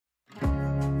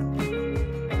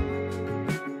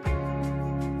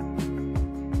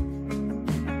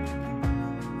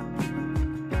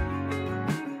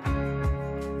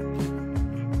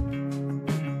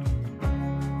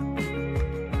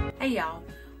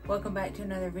Welcome back to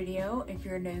another video. If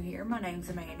you're new here, my name's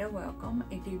Amanda. Welcome.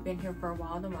 If you've been here for a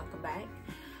while, then welcome back.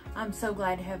 I'm so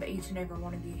glad to have each and every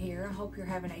one of you here. I hope you're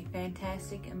having a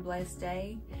fantastic and blessed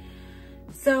day.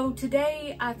 So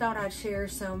today I thought I'd share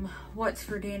some what's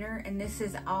for dinner, and this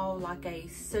is all like a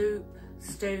soup,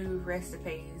 stew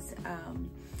recipes.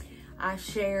 I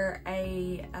share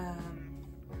a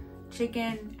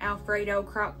chicken Alfredo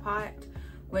crock pot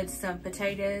with some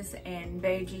potatoes and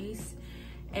veggies.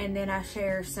 And then I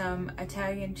share some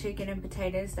Italian chicken and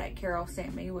potatoes that Carol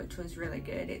sent me, which was really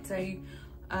good. It's a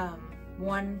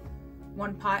one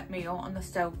pot meal on the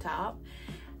stovetop.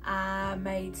 I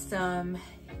made some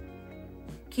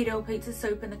keto pizza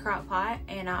soup in the crock pot,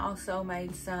 and I also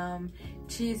made some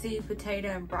cheesy potato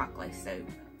and broccoli soup.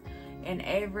 And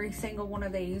every single one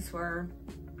of these were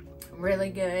really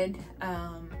good.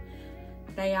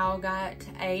 They all got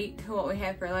ate. What we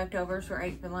had for leftovers were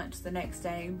ate for lunch the next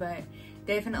day, but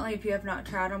definitely, if you have not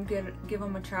tried them, give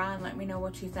them a try and let me know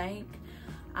what you think.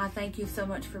 I thank you so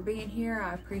much for being here.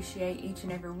 I appreciate each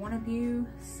and every one of you.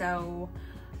 So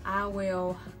I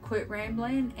will quit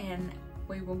rambling and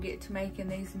we will get to making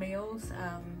these meals.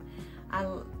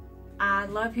 I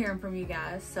love hearing from you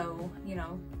guys. So, you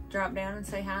know, drop down and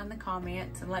say hi in the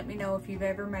comments and let me know if you've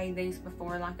ever made these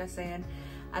before. Like I said,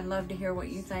 I'd love to hear what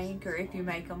you think, or if you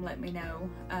make them, let me know.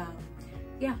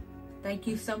 Yeah. Thank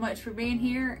you so much for being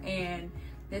here, and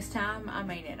this time, I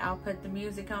mean it. I'll put the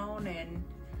music on and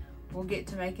we'll get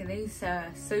to making these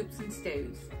soups and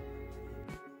stews.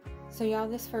 So y'all,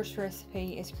 this first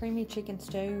recipe is creamy chicken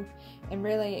stew, and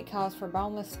really it calls for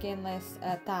boneless, skinless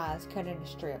thighs cut into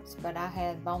strips, but I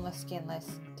had boneless,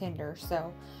 skinless tenders,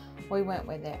 so we went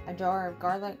with it. A jar of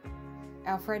garlic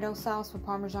Alfredo sauce with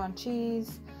Parmesan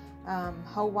cheese,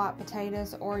 whole white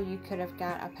potatoes, or you could have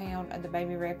got a pound of the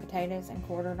baby red potatoes and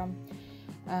quartered them.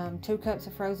 2 cups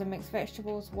of frozen mixed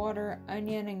vegetables, water,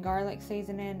 onion and garlic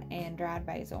seasoning, and dried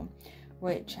basil,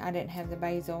 which I didn't have the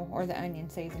basil or the onion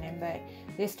seasoning, but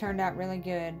this turned out really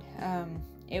good.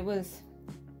 It was,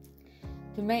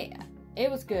 to me,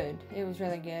 it was good. It was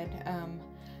really good.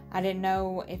 I didn't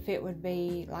know if it would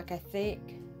be like a thick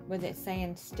with it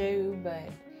saying stew, but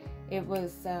it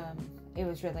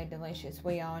was really delicious.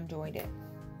 We all enjoyed it.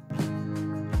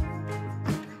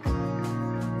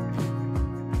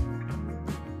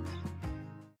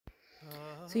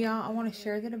 So y'all, I want to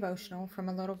share the devotional from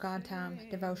a Little God Time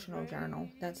devotional journal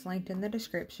that's linked in the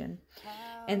description.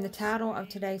 And the title of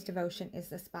today's devotion is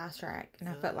The Spice Rack, and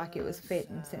I felt like it was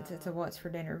fitting since it's a What's for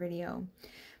Dinner video.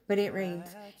 But it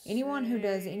reads, anyone who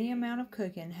does any amount of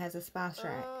cooking has a spice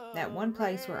rack, that one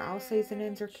place where all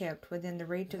seasonings are kept within the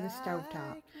reach of the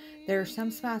stovetop. There are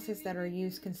some spices that are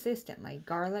used consistently,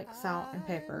 garlic, salt, and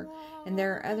pepper, and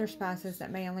there are other spices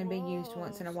that may only be used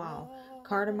once in a while,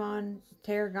 cardamom,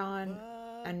 tarragon,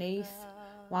 anise.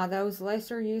 While those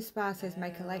lesser used spices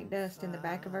may collect dust in the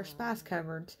back of our spice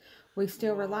cupboards, we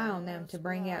still rely on them to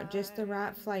bring out just the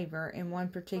right flavor in one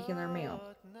particular meal.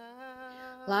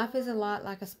 Life is a lot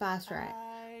like a spice rack.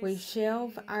 We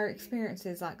shelve our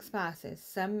experiences like spices.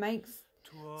 Some make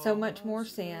so much more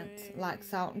sense, like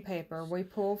salt and pepper. We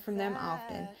pull from them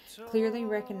often, clearly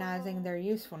recognizing their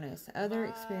usefulness. Other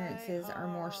experiences are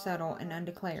more subtle and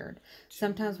undeclared.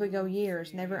 Sometimes we go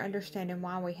years never understanding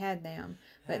why we had them,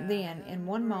 but then, in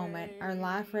one moment, our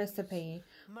life recipe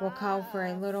will call for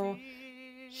a little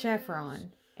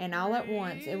chevron, and all at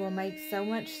once it will make so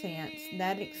much sense.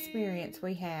 That experience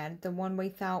we had, the one we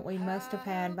thought we must have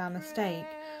had by mistake,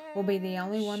 will be the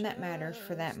only one that matters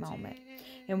for that moment.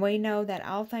 And we know that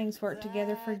all things work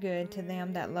together for good to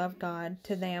them that love God,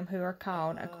 to them who are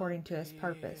called according to His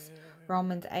purpose.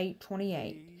 Romans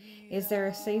 8:28. Is there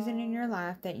a season in your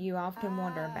life that you often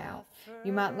wonder about?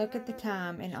 You might look at the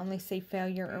time and only see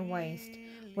failure or waste.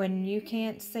 When you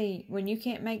can't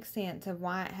make sense of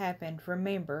why it happened,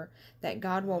 remember that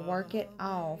God will work it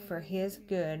all for His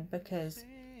good because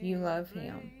you love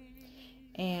Him.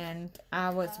 And I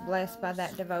was blessed by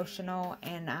that devotional,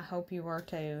 and I hope you were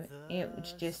too. It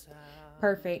was just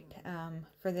perfect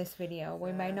for this video.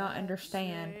 We may not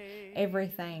understand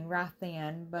everything right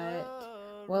then, but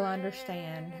we'll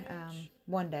understand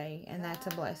one day, and that's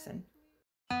a blessing.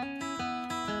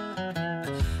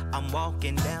 I'm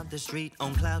walking down the street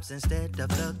on clouds instead of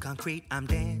the concrete I'm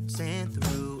dancing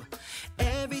through.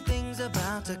 Everything's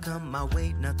about to come my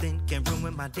way. Nothing can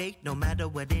ruin my day, no matter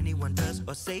what anyone does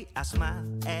or say. I smile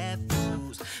at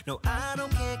fools. No, I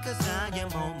don't care, cause I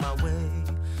am on my way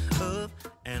up,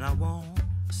 and I won't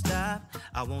stop,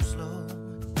 I won't slow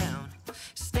down.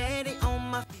 Steady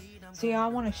on my feet. So y'all, I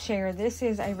want to share, this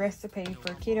is a recipe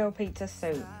for keto pizza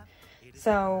soup.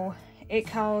 So it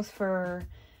calls for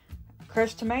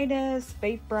crushed tomatoes,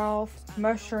 beef broth,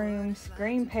 mushrooms,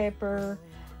 green pepper,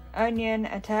 onion,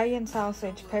 Italian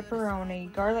sausage,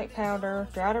 pepperoni, garlic powder,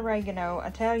 dried oregano,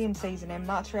 Italian seasoning,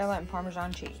 mozzarella, and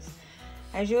Parmesan cheese.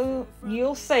 As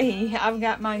you'll see, I've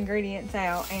got my ingredients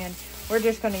out, and we're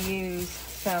just going to use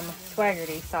some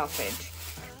Swaggerty sausage.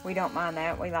 We don't mind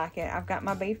that. We like it. I've got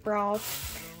my beef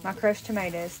broth, my crushed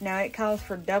tomatoes. Now, it calls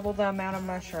for double the amount of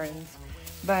mushrooms,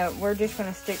 but we're just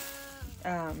going to stick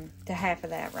to half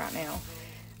of that right now.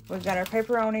 We've got our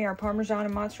pepperoni, our Parmesan,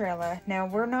 and mozzarella. Now,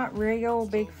 we're not real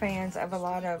big fans of a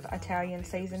lot of Italian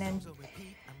seasoning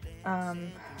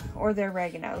or the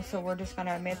oregano, so we're just going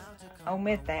to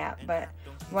omit that. But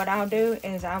what I'll do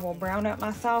is I will brown up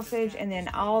my sausage, and then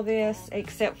all this,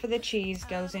 except for the cheese,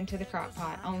 goes into the crock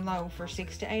pot on low for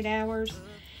 6 to 8 hours.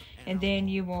 And then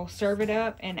you will serve it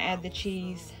up and add the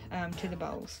cheese to the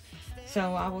bowls.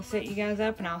 So I will set you guys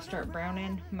up, and I'll start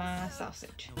browning my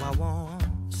sausage. I won't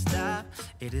stop,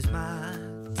 it is my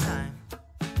time.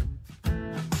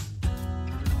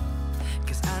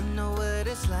 'Cause I know what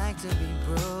it's like to be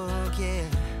broke, yeah.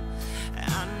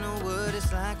 I know what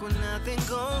it's like when nothing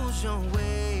goes your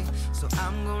way. So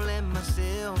I'm gonna let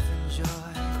myself enjoy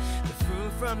the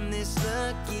fruit from this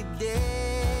lucky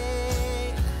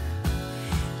day.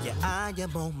 Yeah, I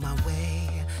am on my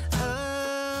way up.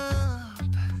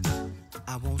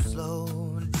 I won't slow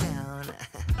down.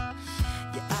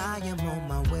 Yeah, I am on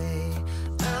my way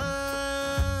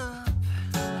up.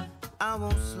 I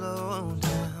won't slow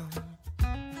down.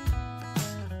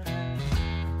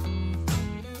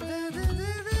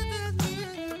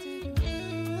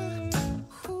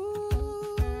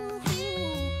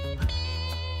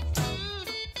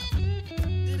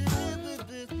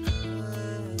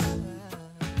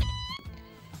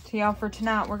 So y'all, for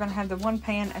tonight, we're going to have the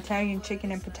 1-pan Italian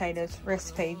chicken and potatoes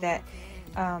recipe that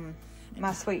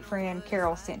my sweet friend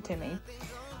Carol sent to me.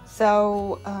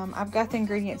 So, I've got the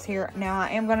ingredients here. Now, I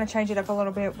am going to change it up a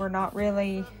little bit. We're not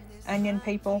really onion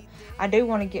people. I do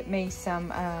want to get me some,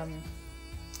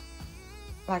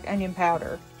 like, onion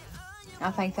powder.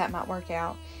 I think that might work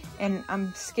out. And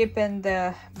I'm skipping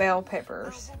the bell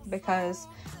peppers because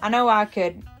I know I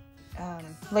could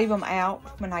leave them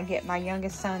out when I get my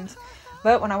youngest sons.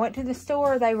 But when I went to the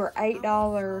store, they were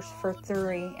 $8 for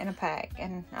 3 in a pack.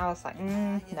 And I was like,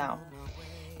 no.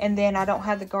 And then I don't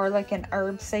have the garlic and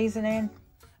herb seasoning,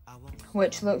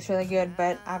 which looks really good.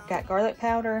 But I've got garlic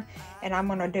powder, and I'm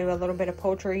going to do a little bit of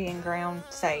poultry and ground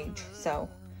sage. So,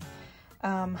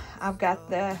 I've got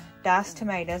the diced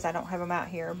tomatoes. I don't have them out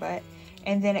here, but...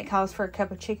 And then it calls for a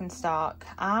cup of chicken stock.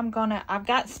 I've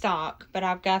got stock, but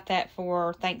I've got that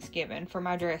for Thanksgiving for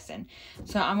my dressing.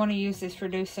 So I'm going to use this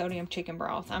reduced sodium chicken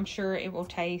broth. I'm sure it will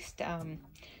taste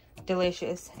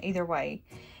delicious either way.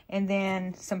 And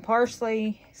then some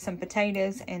parsley, some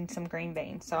potatoes, and some green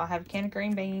beans. So I have a can of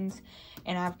green beans,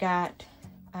 and I've got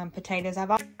potatoes.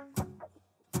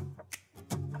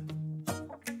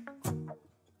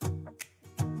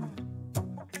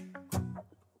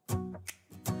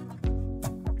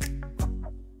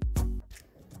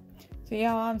 So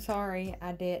y'all, I'm sorry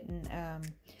I didn't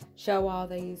show all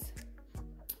these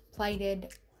plated.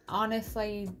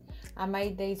 Honestly, I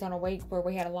made these on a week where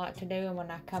we had a lot to do, and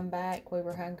when I come back, we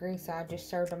were hungry, so I just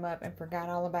served them up and forgot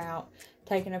all about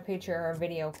taking a picture or a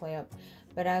video clip.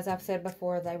 But as I've said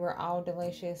before, they were all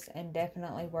delicious and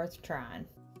definitely worth trying.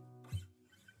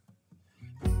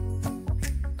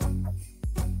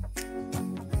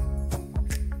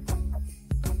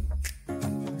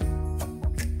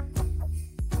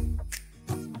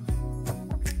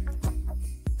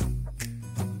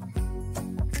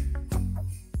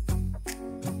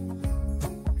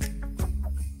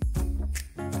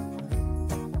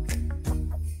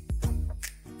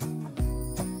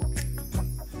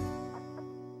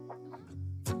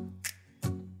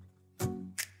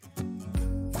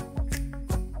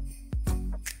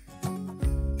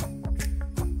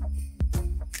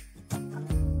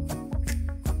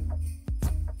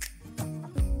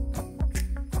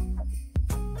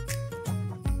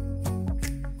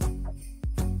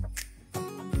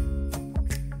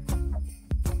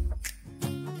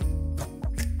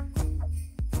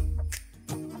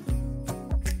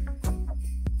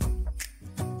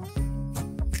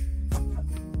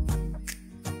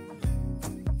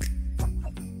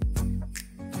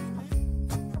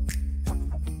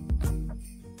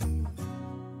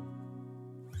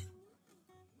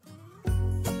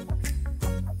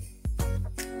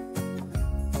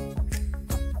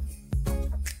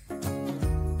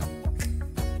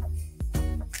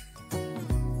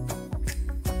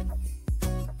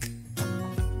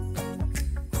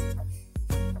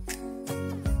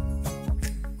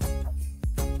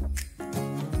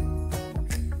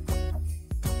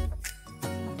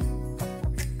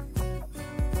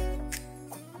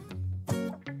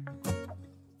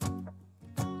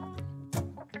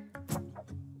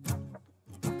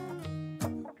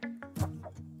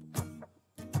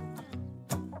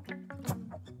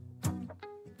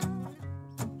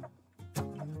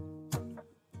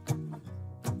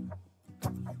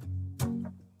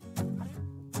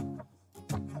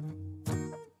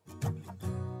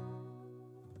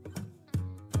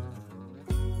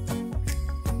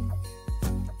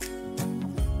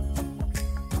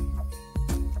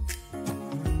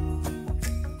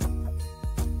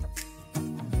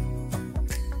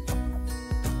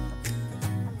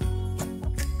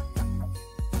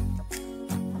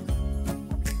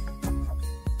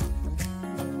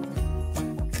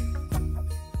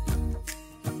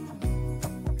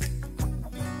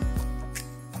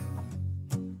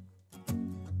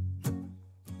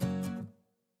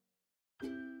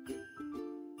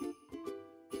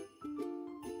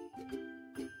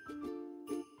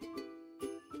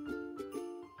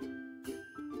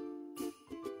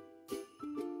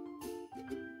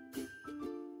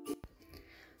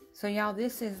 So y'all,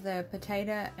 this is the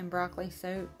potato and broccoli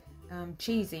soup.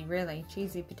 Cheesy, really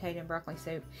cheesy potato and broccoli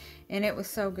soup, and it was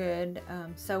so good,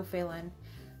 so filling.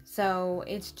 So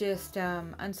it's just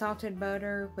unsalted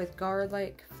butter with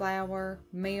garlic, flour,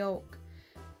 milk,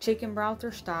 chicken broth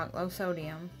or stock, low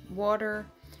sodium, water,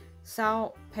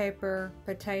 salt, pepper,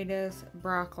 potatoes,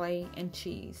 broccoli, and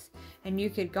cheese. And you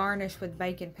could garnish with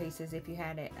bacon pieces if you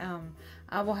had it.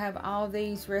 I will have all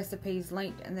these recipes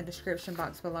linked in the description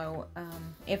box below,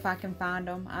 if I can find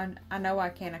them. I know I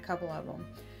can, a couple of them.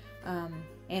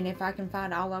 And if I can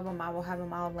find all of them, I will have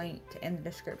them all linked in the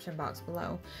description box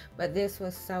below. But this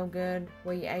was so good.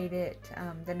 We ate it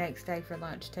the next day for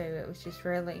lunch too. It was just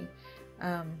really,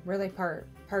 really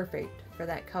perfect for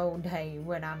that cold day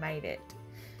when I made it.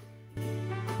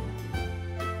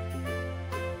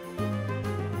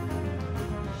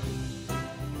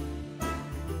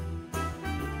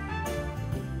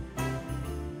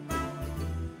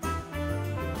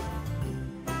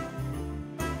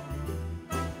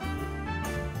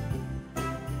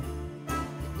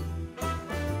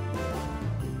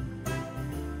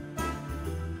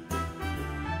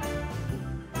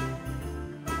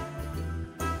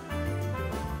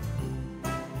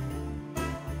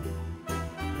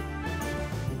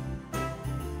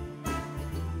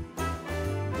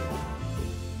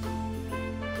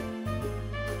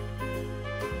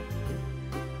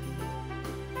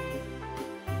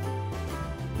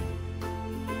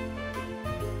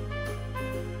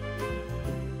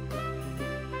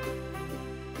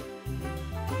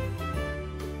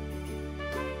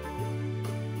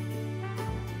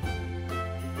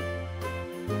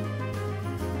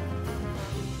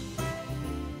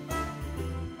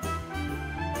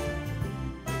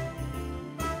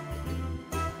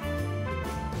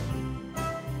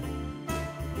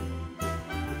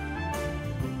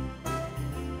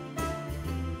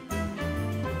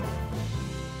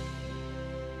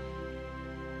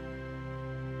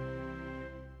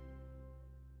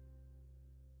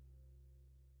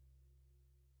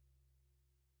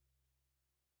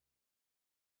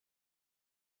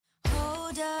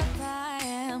 Hold up, I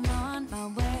am on my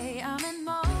way, I'm in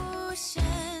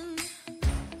motion.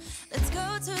 Let's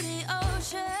go to the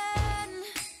ocean,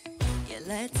 yeah,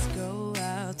 let's go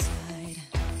outside.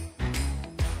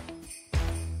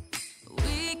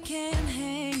 We can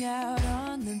hang out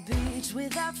on the beach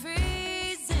without freezing.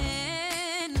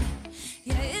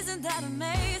 Yeah, isn't that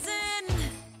amazing?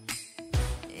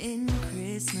 In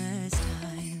Christmas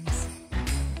times,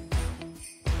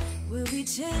 we'll be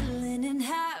chilling and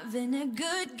having a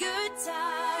good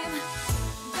time.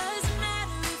 Doesn't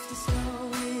matter if the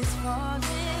snow is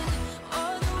falling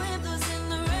or the wind blows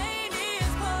and the rain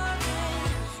is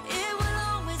pouring. It will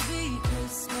always be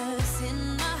Christmas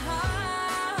in my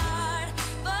heart.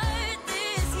 But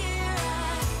this year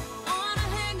I wanna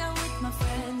hang out with my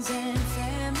friends and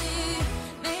family,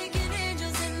 making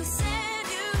angels in the sand.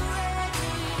 You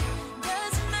ready?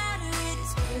 Doesn't matter, it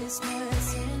is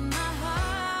Christmas in my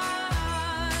heart.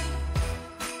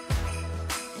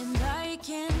 And I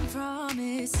can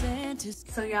promise Santa.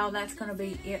 So y'all, that's going to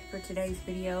be it for today's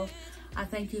video. I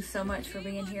thank you so much for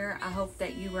being here. I hope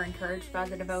that you were encouraged by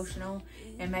the devotional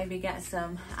and maybe got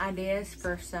some ideas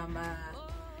for some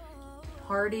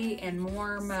hearty and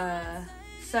warm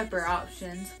supper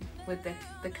options with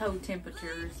the cold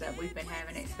temperatures that we've been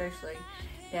having, especially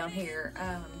down here.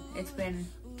 It's been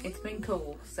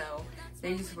cool, so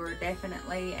these were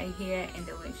definitely a hit and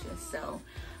delicious. So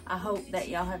I hope that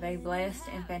y'all have a blessed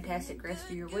and fantastic rest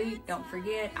of your week. Don't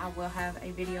forget, I will have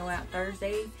a video out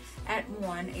Thursday at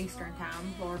 1 Eastern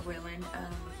time, Lord willing.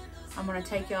 I'm going to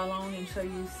take y'all along and show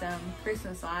you some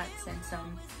Christmas lights and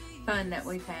some fun that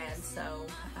we've had. So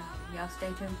y'all stay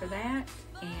tuned for that,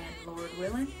 and Lord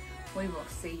willing, we will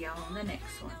see y'all on the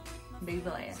next one. Be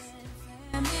blessed.